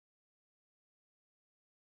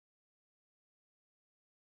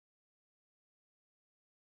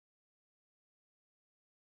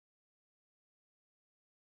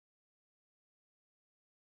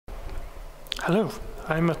Hello,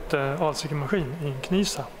 I'm at Alsike Maskin in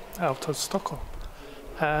Knivsta, outside Stockholm,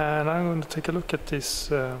 and I'm going to take a look at this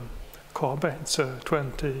KABE. It's a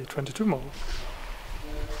 2022 model.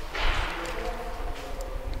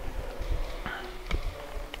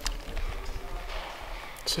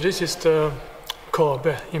 So this is the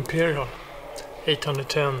KABE Imperial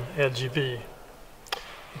 810 LGB.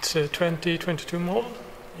 It's a 2022 model.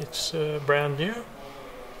 It's brand new.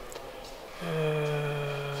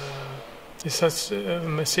 This has a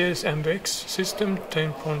Mercedes MBX system,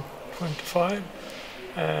 10.25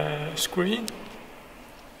 screen,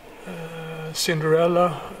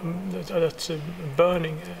 Cinderella, that's a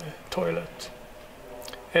burning toilet,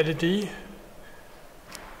 LED,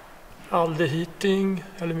 Alde heating,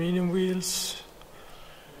 aluminium wheels,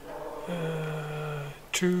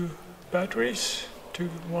 2 batteries, 2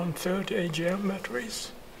 130 AGM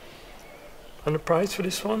batteries. And the price for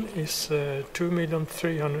this one is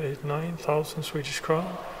 2,389,000 Swedish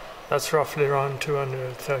crown. That's roughly around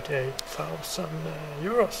 238,000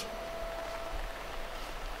 euros.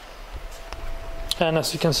 And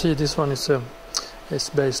as you can see, this one is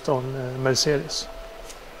based on Mercedes.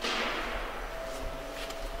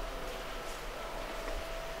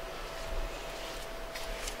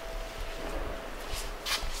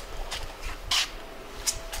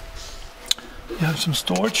 You have some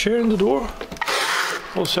storage here in the door.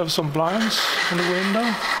 Also have some blinds on the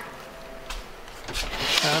window.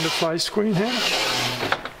 And a fly screen here.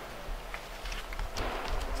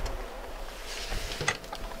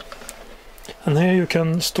 And here you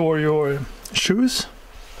can store your shoes.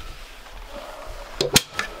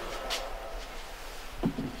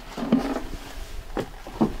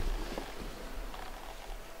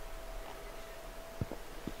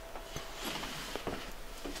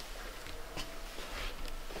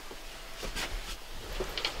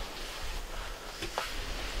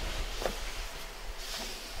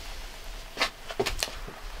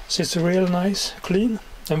 So it's a real nice, clean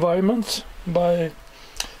environment from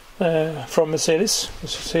Mercedes.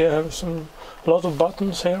 As you see, I have a lot of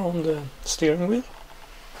buttons here on the steering wheel.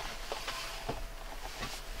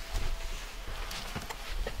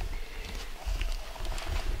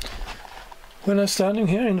 When I'm standing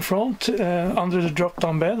here in front, under the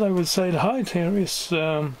drop-down bed, I would say the height here is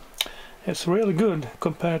really good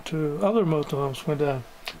compared to other motorhomes with a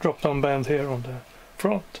drop-down bed here on the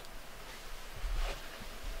front.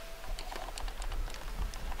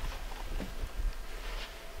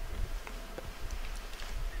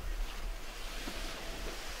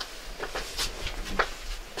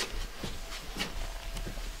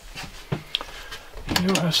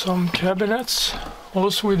 You have some cabinets,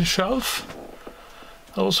 also with a shelf,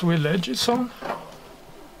 also with ledges on.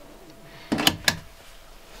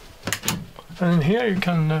 And in here you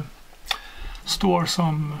can store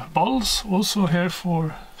some bottles, also here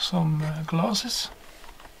for some glasses.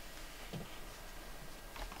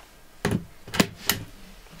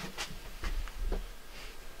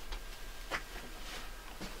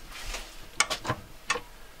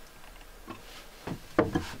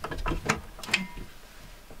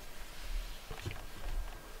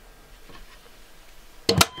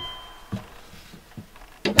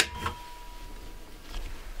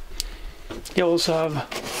 You also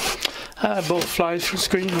have both fly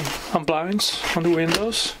screen and blinds on the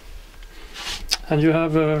windows, and you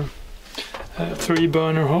have a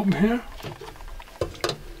 3-burner hob here.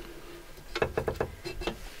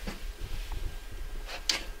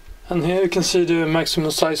 And here you can see the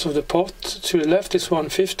maximum size of the pot. To the left is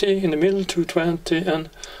 150, in the middle 220,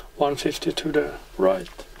 and 150 to the right.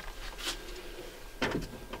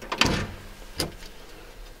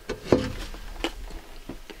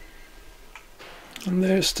 And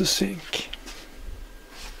there's the sink.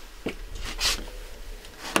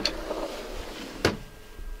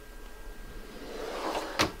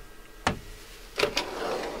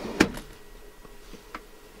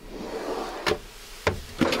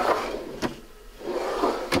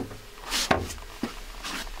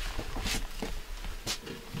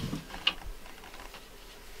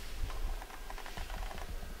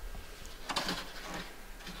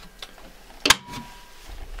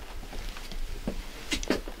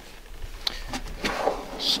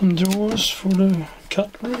 Some drawers for the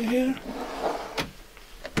cutlery here.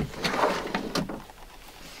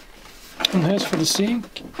 And here's for the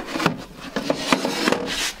sink.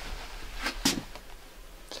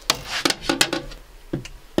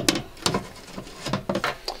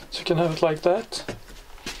 So you can have it like that.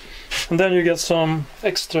 And then you get some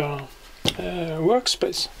extra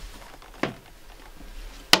workspace.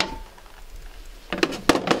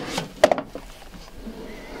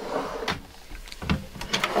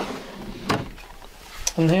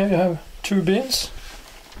 And here you have 2 bins.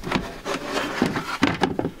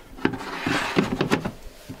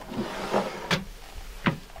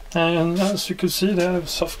 And as you can see, they have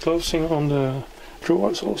soft closing on the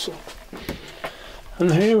drawers also.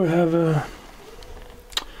 And here we have a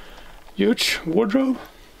huge wardrobe.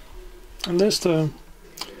 And there's the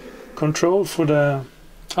control for the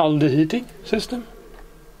LGB heating system.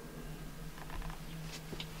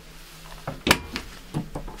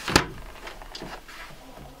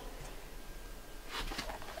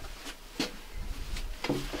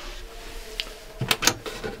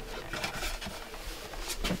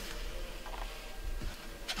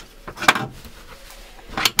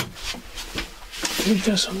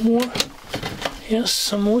 There's some more. Yes,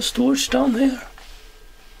 some more storage down here.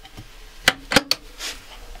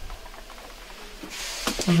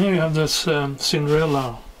 And here you have this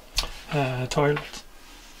Cinderella toilet.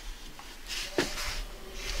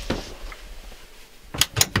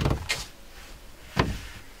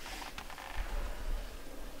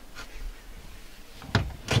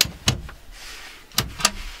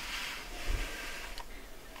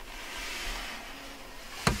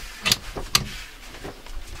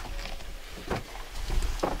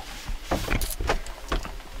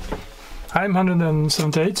 I'm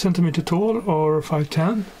 178 centimeter tall, or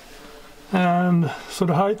 5'10", and so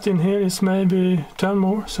the height in here is maybe 10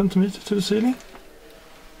 more centimeters to the ceiling.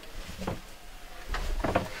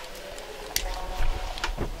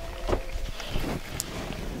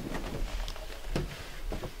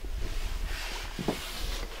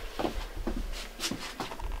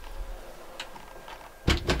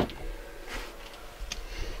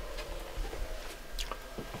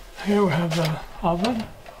 Here we have the oven.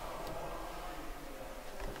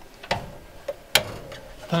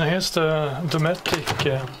 And here's the automatic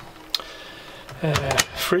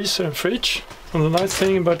freezer and fridge. And the nice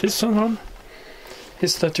thing about this one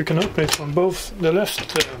is that you can open it on both the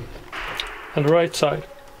left and the right side,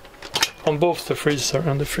 on both the freezer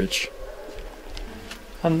and the fridge.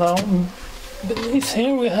 And now beneath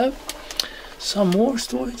here we have some more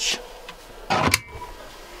storage.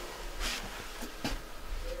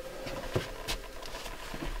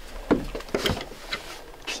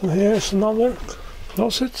 So here's another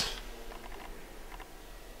closet,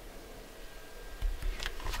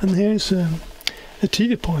 and here is a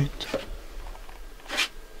TV point.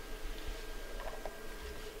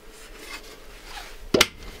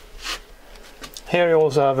 Here you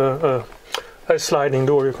also have a sliding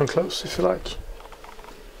door you can close if you like.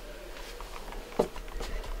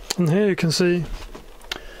 And here you can see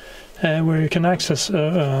where you can access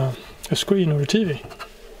a screen or a TV.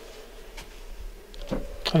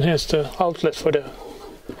 And here's the outlet for the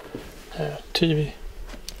TV.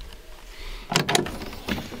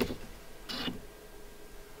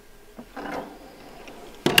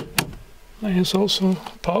 And here's also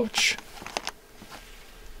a pouch.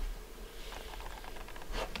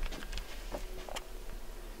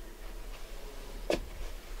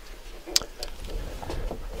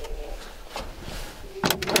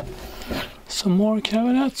 Some more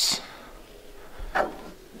cabinets.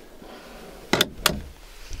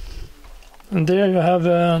 And there you have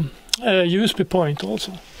a USB point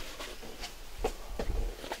also.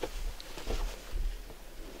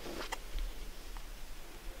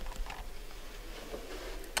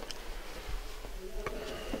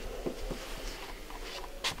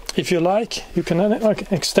 If you like, you can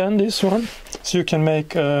extend this one so you can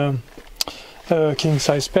make a king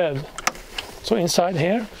size bed. So inside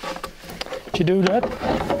here, if you do that,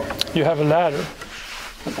 you have a ladder.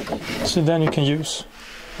 So then you can use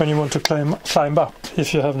when you want to climb up,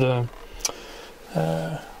 if you have the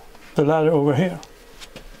ladder over here.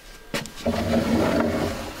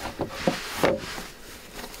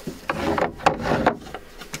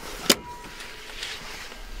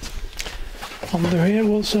 Under here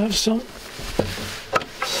we also have some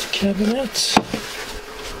cabinets,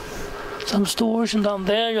 some storage, and down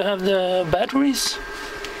there you have the batteries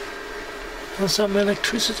and some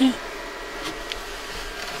electricity.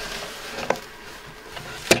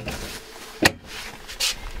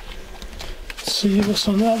 See what's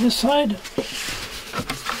on the other side.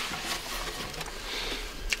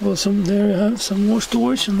 Well, there you have some more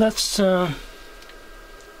storage, and that's the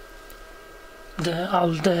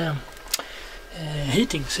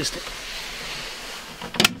heating system.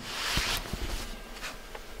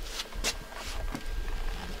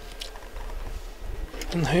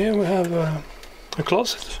 And here we have a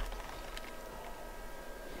closet.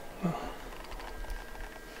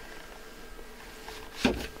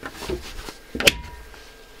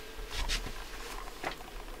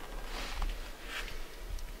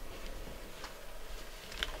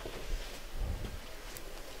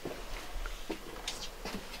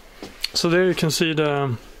 So there you can see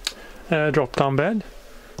the drop-down bed.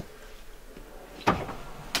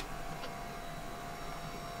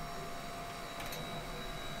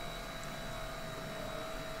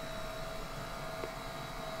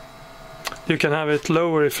 You can have it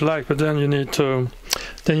lower if you like, but then you need to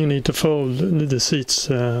fold the seats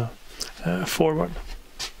forward.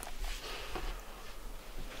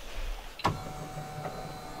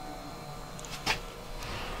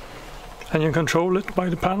 And you control it by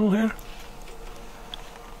the panel here.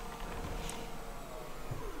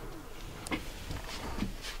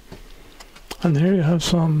 And here you have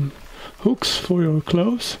some hooks for your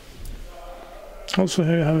clothes. Also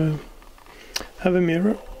here you have a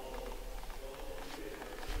mirror.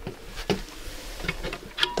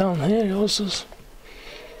 Down here you also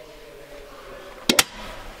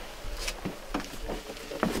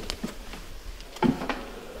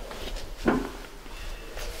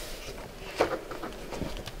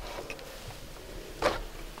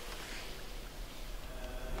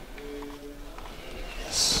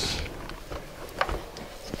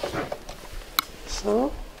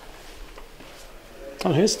so,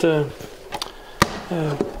 and here's the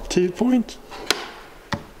TV point.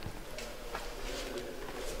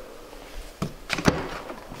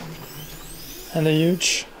 And a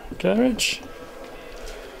huge garage.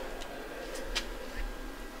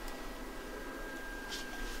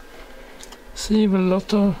 See, with a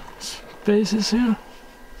lot of spaces here.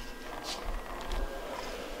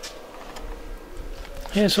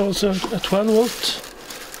 Here's also a 12-volt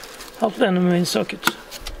outlet and a main socket.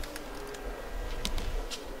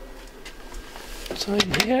 So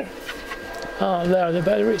in here, there are the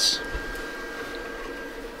batteries.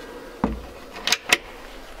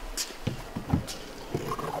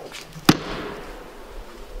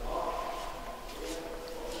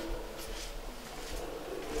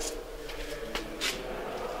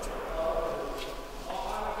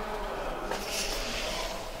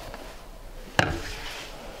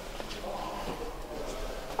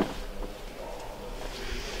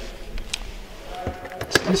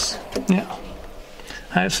 Yeah,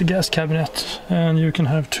 I have the gas cabinet, and you can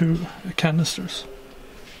have 2 canisters.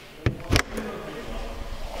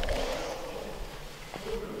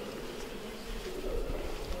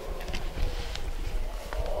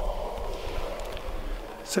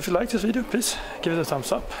 So if you like this video, please give it a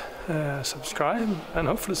thumbs up, subscribe, and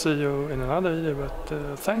hopefully see you in another video.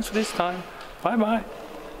 But thanks for this time. Bye bye.